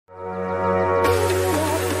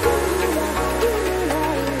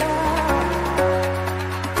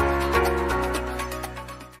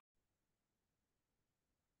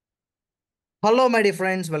Hello my D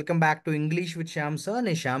friends, welcome back to English with Shyam sir.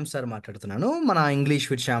 నేను Shyam sir మాట్లాడుతున్నాను. మన English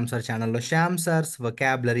with Shyam sir ఛానల్లో Shyam sirs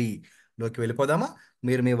వొకాబులరీలోకి వెళ్ళిపోదామా?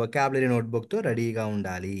 మీరు మీ వొకాబులరీ నోట్బుక్తో రెడీగా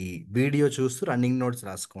ఉండాలి. వీడియో చూస్తూ రన్నింగ్ నోట్స్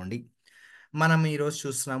రాసుకోండి. మనం ఈరోజు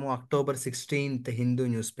చూస్తున్నాము అక్టోబర్ 16 హిందూ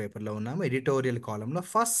న్యూస్ పేపర్లో ఉన్నాము. ఎడిటోరియల్ కాలంలో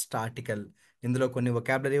ఫస్ట్ ఆర్టికల్. ఇందులో కొన్ని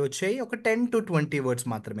వొకాబులరీ వచ్చాయి. ఒక 10 to 20 వర్డ్స్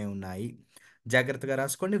మాత్రమే ఉన్నాయి. జాగ్రత్తగా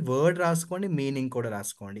రాసుకోండి. వర్డ్ రాసుకోండి, మీనింగ్ కూడా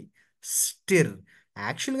రాసుకోండి. స్టిర్.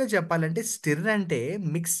 యాక్చువల్గా చెప్పాలంటే స్టిర్ అంటే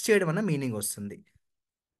మిక్స్ చేయడం అన్న మీనింగ్ వస్తుంది.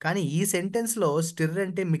 కానీ ఈ సెంటెన్స్లో స్టిర్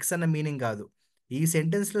అంటే మిక్స్ అన్న మీనింగ్ కాదు. ఈ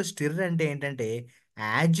సెంటెన్స్లో స్టిర్ అంటే ఏంటంటే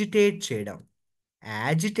యాజిటేట్ చేయడం.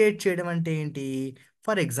 యాజిటేట్ చేయడం అంటే ఏంటి?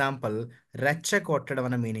 ఫర్ ఎగ్జాంపుల్, రెచ్చ కొట్టడం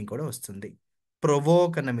అన్న మీనింగ్ కూడా వస్తుంది.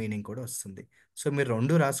 ప్రొవోక్ అన్న మీనింగ్ కూడా వస్తుంది. సో మీరు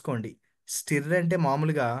రెండు రాసుకోండి. స్టిర్ అంటే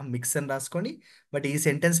మామూలుగా మిక్స్ అని రాసుకోండి. బట్ ఈ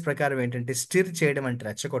సెంటెన్స్ ప్రకారం ఏంటంటే స్టిర్ చేయడం అంటే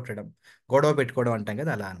రెచ్చగొట్టడం, గొడవ పెట్టుకోవడం అంటాం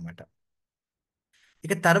కదా, అలా అనమాట.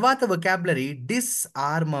 ఇక తర్వాత వొకాబులరీ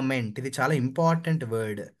డిస్ఆర్మమెంట్. ఇది చాలా important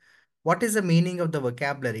word. What is the meaning of the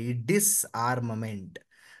vocabulary డిస్ఆర్మమెంట్?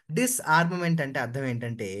 డిస్ఆర్మమెంట్ అంటే అర్థం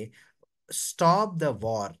ఏంటంటే స్టాప్ ద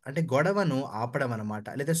వార్, అంటే గొడవను ఆపడం అనమాట.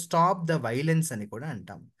 లేదా స్టాప్ ద వైలెన్స్ అని కూడా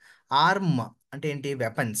అంటాం. ఆర్మ్ అంటే ఏంటి?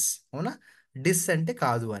 వెపన్స్. అవునా? డిస్ అంటే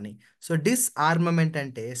కాదు అని. సో డిస్ఆర్మమెంట్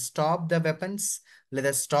అంటే స్టాప్ ద వెపన్స్,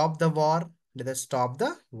 లేదా స్టాప్ ద వార్, లేదా స్టాప్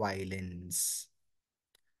ద వైలెన్స్.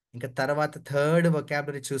 ఇంకా తర్వాత థర్డ్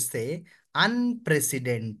వొకాబులరీ చూస్తే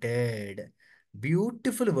అన్ప్రెసిడెంటెడ్.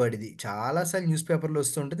 బ్యూటిఫుల్ వర్డ్ ఇది. చాలాసార్లు న్యూస్ పేపర్లో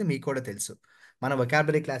వస్తూ ఉంటుంది, మీకు కూడా తెలుసు. మన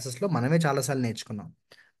వొకాబులరీ క్లాసెస్లో మనమే చాలాసార్లు నేర్చుకున్నాం.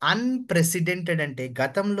 అన్ప్రెసిడెంటెడ్ అంటే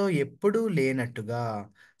గతంలో ఎప్పుడూ లేనట్టుగా,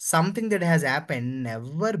 something that has happen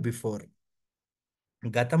never before.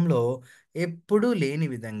 గతంలో ఎప్పుడూ లేని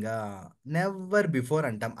విధంగా నెవర్ బిఫోర్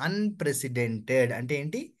అంటాం. అన్ప్రెసిడెంటెడ్ అంటే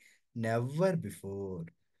ఏంటి? Never before.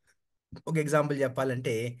 ఒక ఎగ్జాంపుల్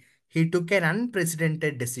చెప్పాలంటే he took N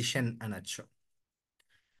unprecedented decision అనొచ్చు.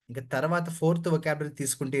 ఇంకా తర్వాత ఫోర్త్ వొకాబులరీ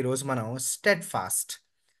తీసుకుంటే ఈరోజు మనం స్టెడ్ ఫాస్ట్.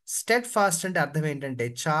 స్టెడ్ ఫాస్ట్ అంటే అర్థం ఏంటంటే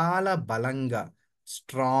చాలా బలంగా,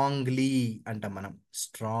 స్ట్రాంగ్లీ అంటాం మనం.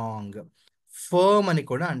 స్ట్రాంగ్. ఫర్మ్ అని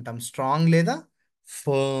కూడా అంటాం. స్ట్రాంగ్ లేదా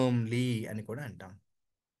ఫర్మ్లీ అని కూడా అంటాం.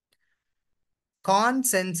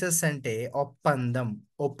 కాన్సెన్సస్ అంటే ఒప్పందం,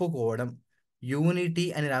 ఒప్పుకోవడం. యూనిటీ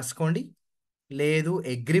అని రాసుకోండి, లేదు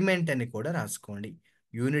అగ్రిమెంట్ అని కూడా రాసుకోండి.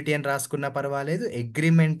 యూనిటీ అని రాసుకున్నా పర్వాలేదు,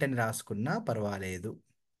 అగ్రిమెంట్ అని రాసుకున్నా పర్వాలేదు.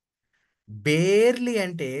 బేర్లీ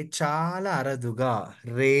అంటే చాలా అరుదుగా,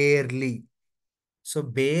 రేర్లీ. సో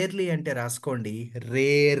బేర్లీ అంటే రాసుకోండి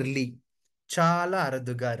రేర్లీ. చాలా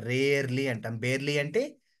అరుదుగా, రేర్లీ అంటాం. బేర్లీ అంటే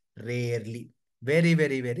rarely. Very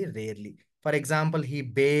very very rarely. For example ఈ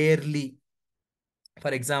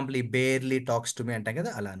బేర్లీ టాక్స్ టు మీ అంటాం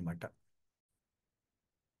కదా, అలా అనమాట.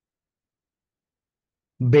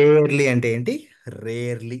 బేర్లీ అంటే ఏంటి?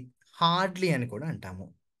 రేర్లీ. హార్డ్లీ అని కూడా అంటాము.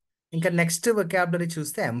 ఇంకా నెక్స్ట్ వొకాబులరీ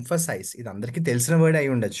చూస్తే ఎంఫసైజ్. ఇది అందరికీ తెలిసిన వర్డ్ అయి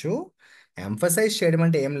ఉండొచ్చు. ఎంఫసైజ్ చేయడం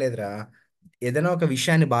అంటే ఏం లేదురా, ఏదైనా ఒక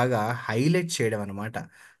విషయాన్ని బాగా హైలైట్ చేయడం అనమాట.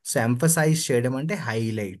 సో ఎంఫసైజ్ చేయడం అంటే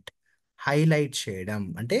హైలైట్. హైలైట్ చేయడం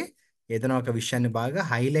అంటే ఏదైనా ఒక విషయాన్ని బాగా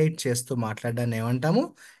హైలైట్ చేస్తూ మాట్లాడడాన్ని ఏమంటాము?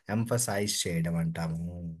 ఎంఫసైజ్ చేయడం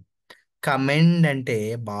అంటాము. కమెండ్ అంటే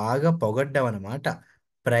బాగా పొగడ్డం అనమాట.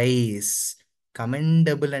 ప్రైస్.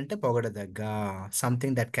 కమెండబుల్ అంటే పొగడదగ్గ,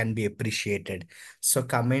 something that can be appreciated. So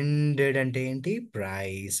commended అంటే ఏంటి?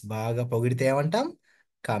 ప్రైస్. బాగా పొగిడితే ఏమంటాం?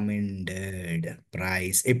 కమెండెడ్.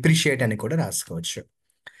 ప్రైస్. ఎప్రిషియేట్ అని కూడా రాసుకోవచ్చు.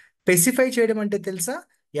 స్పెసిఫై చేయడం అంటే తెలుసా?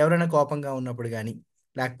 ఎవరైనా కోపంగా ఉన్నప్పుడు కానీ,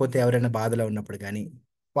 లేకపోతే ఎవరైనా బాధలో ఉన్నప్పుడు కానీ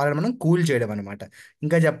వాళ్ళని మనం కూల్ చేయడం అనమాట.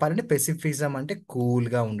 ఇంకా చెప్పాలంటే పెసిఫిజం అంటే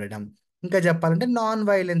కూల్గా ఉండడం. ఇంకా చెప్పాలంటే నాన్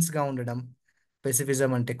వైలెన్స్గా ఉండడం.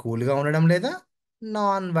 పెసిఫిజం అంటే కూల్గా ఉండడం, లేదా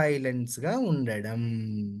నాన్ వైలెన్స్గా ఉండడం.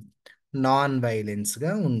 నాన్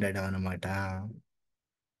వైలెన్స్గా ఉండడం అనమాట.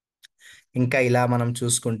 ఇంకా ఇలా మనం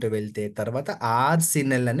చూసుకుంటూ వెళ్తే తర్వాత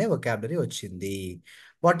ఆర్సినల్ అనే వొకాబులరీ వచ్చింది.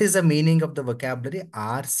 What is the meaning of the vocabulary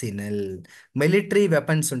ఆర్సినల్? Military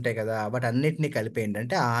weapons ఉంటాయి కదా, వాటి అన్నిటినీ కలిపి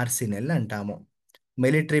ఏంటంటే ఆర్సినల్ అంటాము.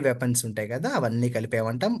 మిలిటరీ వెపన్స్ ఉంటాయి కదా, అవన్నీ కలిపి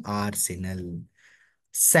ఏమంటాం? ఆర్సినల్.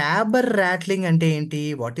 శాబర్ ర్యాట్లింగ్ అంటే ఏంటి?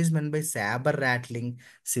 What is men by శాబర్ rattling?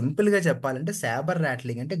 సింపుల్గా చెప్పాలంటే శాబర్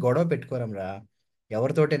ర్యాట్లింగ్ అంటే గొడవ పెట్టుకోరం రా.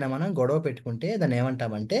 ఎవరితోటైనా మనం గొడవ పెట్టుకుంటే దాన్ని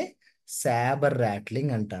ఏమంటామంటే శాబర్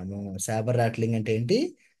ర్యాట్లింగ్ అంటాము. శాబర్ ర్యాట్లింగ్ అంటే ఏంటి?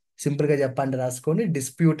 సింపుల్గా చెప్పండి, రాసుకోండి.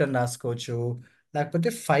 డిస్ప్యూట్ అని రాసుకోవచ్చు,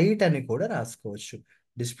 లేకపోతే ఫైట్ అని కూడా రాసుకోవచ్చు.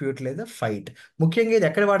 డిస్ప్యూట్ లేదా ఫైట్. ముఖ్యంగా ఇది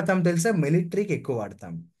ఎక్కడ వాడతాం తెలుసా? మిలిటరీకి ఎక్కువ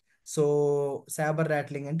వాడతాం. సో శాబర్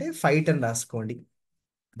ర్యాట్లింగ్ అంటే ఫైట్ అని రాసుకోండి,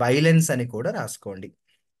 వైలెన్స్ అని కూడా రాసుకోండి.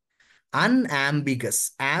 అన్ఆంబిగస్.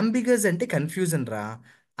 అంబిగస్ అంటే కన్ఫ్యూజన్ రా.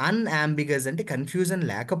 అన్అంబిగస్ అంటే కన్ఫ్యూజన్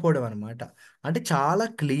లేకపోవడం అనమాట. అంటే చాలా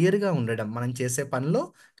క్లియర్గా ఉండడం, మనం చేసే పనిలో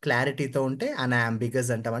క్లారిటీతో ఉంటే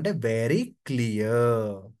అన్అంబిగస్ అంటాం. అంటే very clear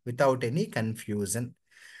without any confusion.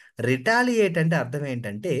 Retaliate అంటే అర్థం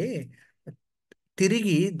ఏంటంటే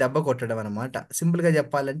తిరిగి దెబ్బ కొట్టడం అనమాట. సింపుల్గా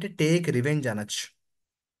చెప్పాలంటే టేక్ రివెంజ్ అనొచ్చు.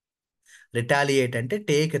 రిటాలియేట్ అంటే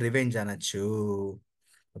టేక్ రివెంజ్ అనొచ్చు.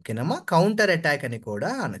 ఓకేనమ్మా. కౌంటర్ అటాక్ అని కూడా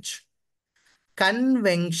అనొచ్చు.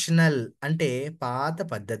 కన్వెన్షనల్ అంటే పాత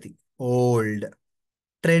పద్ధతి, ఓల్డ్.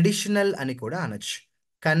 ట్రెడిషనల్ అని కూడా అనొచ్చు.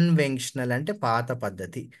 కన్వెన్షనల్ అంటే పాత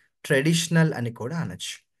పద్ధతి, ట్రెడిషనల్ అని కూడా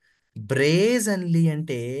అనొచ్చు. బ్రేజన్లీ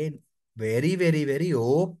అంటే వెరీ వెరీ వెరీ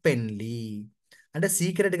ఓపెన్లీ. అంటే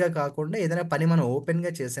సీక్రెట్గా కాకుండా ఏదైనా పని మనం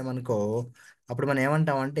ఓపెన్గా చేసామనుకో, అప్పుడు మనం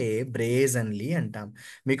ఏమంటామంటే బ్రేజన్లీ అంటాం.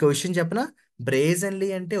 మీకు ఒక విషయం చెప్పనా? బ్రేజన్లీ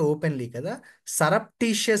అంటే ఓపెన్లీ కదా,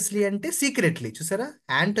 సరప్టీషియస్లీ అంటే సీక్రెట్లీ. చూసారా,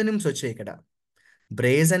 యాంటోనిమ్స్ వచ్చాయి ఇక్కడ.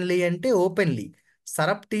 బ్రేజన్లీ అంటే ఓపెన్లీ,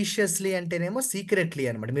 సరప్టీషియస్లీ అంటేనేమో సీక్రెట్లీ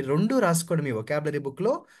అనమాట. మీరు రెండు రాసుకోండి మీ వొకాబులరీ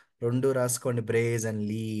బుక్లో, రెండు రాసుకోండి.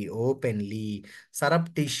 బ్రేజన్లీ, ఓపెన్లీ,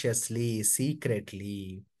 సరప్టీషియస్లీ, సీక్రెట్లీ.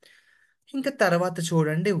 ఇంకా తర్వాత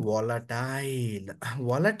చూడండి వొలటైల్.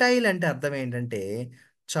 వొలటైల్ అంటే అర్థం ఏంటంటే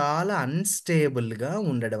చాలా అన్స్టేబుల్గా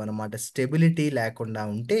ఉండడం అనమాట. స్టెబిలిటీ లేకుండా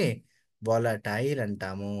ఉంటే వొలటైల్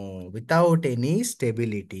అంటాము. Without any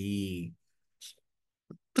stability.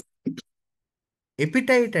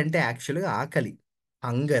 ఎపిటైట్ అంటే యాక్చువల్గా ఆకలి,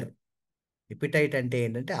 హంగర్. ఎపిటైట్ అంటే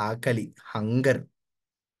ఏంటంటే ఆకలి, హంగర్.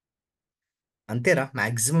 అంతేరా,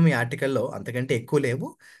 మ్యాక్సిమం ఈ ఆర్టికల్లో అంతకంటే ఎక్కువ లేవు.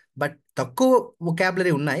 బట్ తక్కువ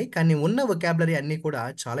వొకాబులరీ ఉన్నాయి, కానీ ఉన్న వొకాబులరీ అన్నీ కూడా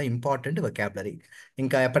చాలా ఇంపార్టెంట్ వొకాబులరీ.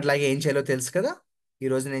 ఇంకా ఎప్పటిలాగే ఏం చేయాలో తెలుసు కదా.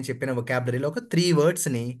 ఈరోజు నేను చెప్పిన వొకాబులరీలో ఒక 3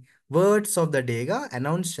 వర్డ్స్ని వర్డ్స్ ఆఫ్ ద డేగా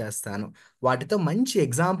అనౌన్స్ చేస్తాను. వాటితో మంచి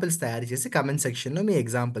ఎగ్జాంపుల్స్ తయారు చేసి కమెంట్ సెక్షన్లో మీ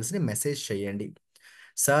ఎగ్జాంపుల్స్ని మెసేజ్ చేయండి.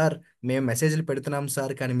 సార్, మేము మెసేజ్లు పెడుతున్నాం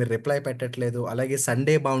సార్, కానీ మీరు రిప్లై పెట్టట్లేదు, అలాగే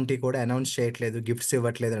సండే బౌంటీ కూడా అనౌన్స్ చేయట్లేదు, గిఫ్ట్స్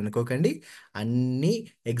ఇవ్వట్లేదు అని అనుకోకండి. అన్ని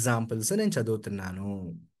ఎగ్జాంపుల్స్ నేను చదువుతున్నాను.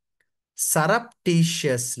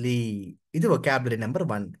 సరప్టీషియస్లీ, ఇది వొకాబులరీ నెంబర్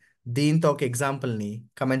 1. దీంతో ఒక ఎగ్జాంపుల్ని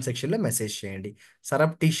కమెంట్ సెక్షన్లో మెసేజ్ చేయండి.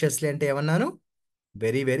 సరప్టీషియస్లీ అంటే ఏమన్నాను?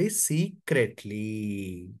 Very very secretly.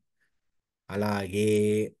 అలాగే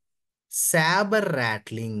శాబర్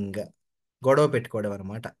ర్యాట్లింగ్, గొడవ పెట్టుకోవడం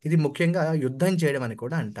అనమాట. ఇది ముఖ్యంగా యుద్ధం చేయడం అని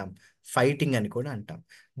కూడా అంటాం, ఫైటింగ్ అని కూడా అంటాం.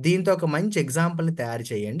 దీంతో ఒక మంచి ఎగ్జాంపుల్ని తయారు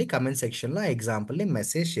చేయండి. కమెంట్ సెక్షన్లో ఆ ఎగ్జాంపుల్ని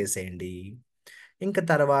మెసేజ్ చేసేయండి. ఇంకా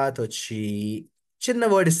తర్వాత వచ్చి చిన్న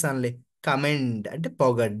వర్డ్ ఇస్తానులే, కమెండ్ అంటే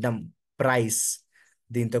పొగడ్డం, ప్రైస్.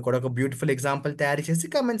 దీంతో కూడా ఒక బ్యూటిఫుల్ ఎగ్జాంపుల్ తయారు చేసి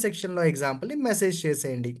కమెంట్ సెక్షన్లో ఎగ్జాంపుల్ని మెసేజ్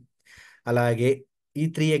చేసేయండి. అలాగే ఈ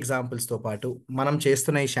 3 ఎగ్జాంపుల్స్తో పాటు మనం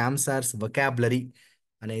చేస్తున్న ఈ శ్యామ్ సార్స్ వొకాబులరీ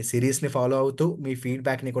అనే సిరీస్ని ఫాలో అవుతూ మీ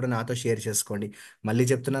ఫీడ్బ్యాక్ని కూడా నాతో షేర్ చేసుకోండి. మళ్ళీ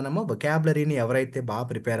చెప్తున్నానమ్మా, వొకాబులరీని ఎవరైతే బాగా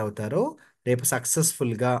ప్రిపేర్ అవుతారో రేపు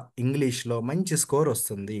సక్సెస్ఫుల్గా ఇంగ్లీష్లో మంచి స్కోర్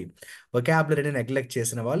వస్తుంది. వొకాబులరీని నెగ్లెక్ట్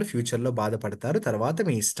చేసిన వాళ్ళు ఫ్యూచర్లో బాధపడతారు. తర్వాత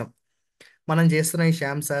మీ ఇష్టం. మనం చేస్తున్న ఈ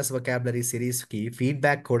శ్యామ్ సాస్ వొకాబులరీ సిరీస్కి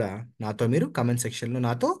ఫీడ్బ్యాక్ కూడా నాతో మీరు కమెంట్ సెక్షన్లో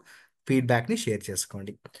నాతో ఫీడ్బ్యాక్ని షేర్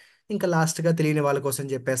చేసుకోండి. ఇంకా లాస్ట్గా తెలియని వాళ్ళ కోసం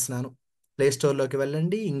చెప్పేస్తున్నాను. ప్లే స్టోర్లోకి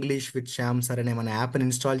వెళ్ళండి, ఇంగ్లీష్ విత్ శ్యామ్ సార్ అనే మన యాప్ని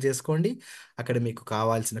ఇన్స్టాల్ చేసుకోండి. అక్కడ మీకు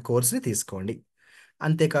కావాల్సిన కోర్స్ని తీసుకోండి.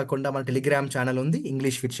 అంతేకాకుండా మన టెలిగ్రామ్ ఛానల్ ఉంది,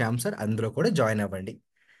 ఇంగ్లీష్ విత్ శ్యామ్ సార్, అందులో కూడా జాయిన్ అవ్వండి.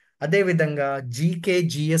 అదేవిధంగా జీకే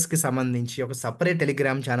జిఎస్కి సంబంధించి ఒక సపరేట్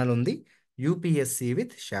టెలిగ్రామ్ ఛానల్ ఉంది, యూపీఎస్సి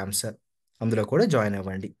విత్ శ్యామ్ సార్, అందులో కూడా జాయిన్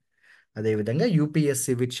అవ్వండి. అదేవిధంగా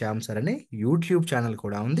యూపీఎస్సి విత్ శ్యామ్ సార్ అనే యూట్యూబ్ ఛానల్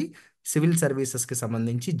కూడా ఉంది. సివిల్ సర్వీసెస్కి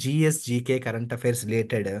సంబంధించి GS GK current affairs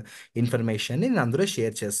related ఇన్ఫర్మేషన్ని నేను అందులో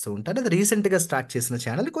షేర్ చేస్తూ ఉంటాను. అది రీసెంట్గా స్టార్ట్ చేసిన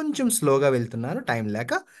ఛానల్, కొంచెం స్లోగా వెళ్తున్నాను టైం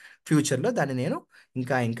లేక. ఫ్యూచర్లో దాన్ని నేను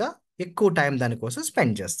ఇంకా ఇంకా ఎక్కువ టైం దానికోసం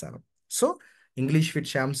స్పెండ్ చేస్తాను. So English with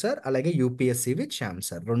Shyam sir అలాగే యూపీఎస్సి విత్ శ్యామ్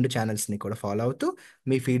సార్, రెండు ఛానల్స్ని కూడా ఫాలో అవుతూ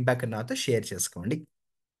మీ ఫీడ్బ్యాక్ నాతో షేర్ చేసుకోండి.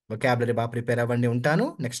 వొకాబులరీ బాగా ప్రిపేర్ అవ్వండి. ఉంటాను,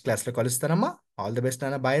 నెక్స్ట్ క్లాస్లో కలుస్తానమ్మా. ఆల్ ది బెస్ట్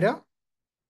నాన్న, బాయ్ రా.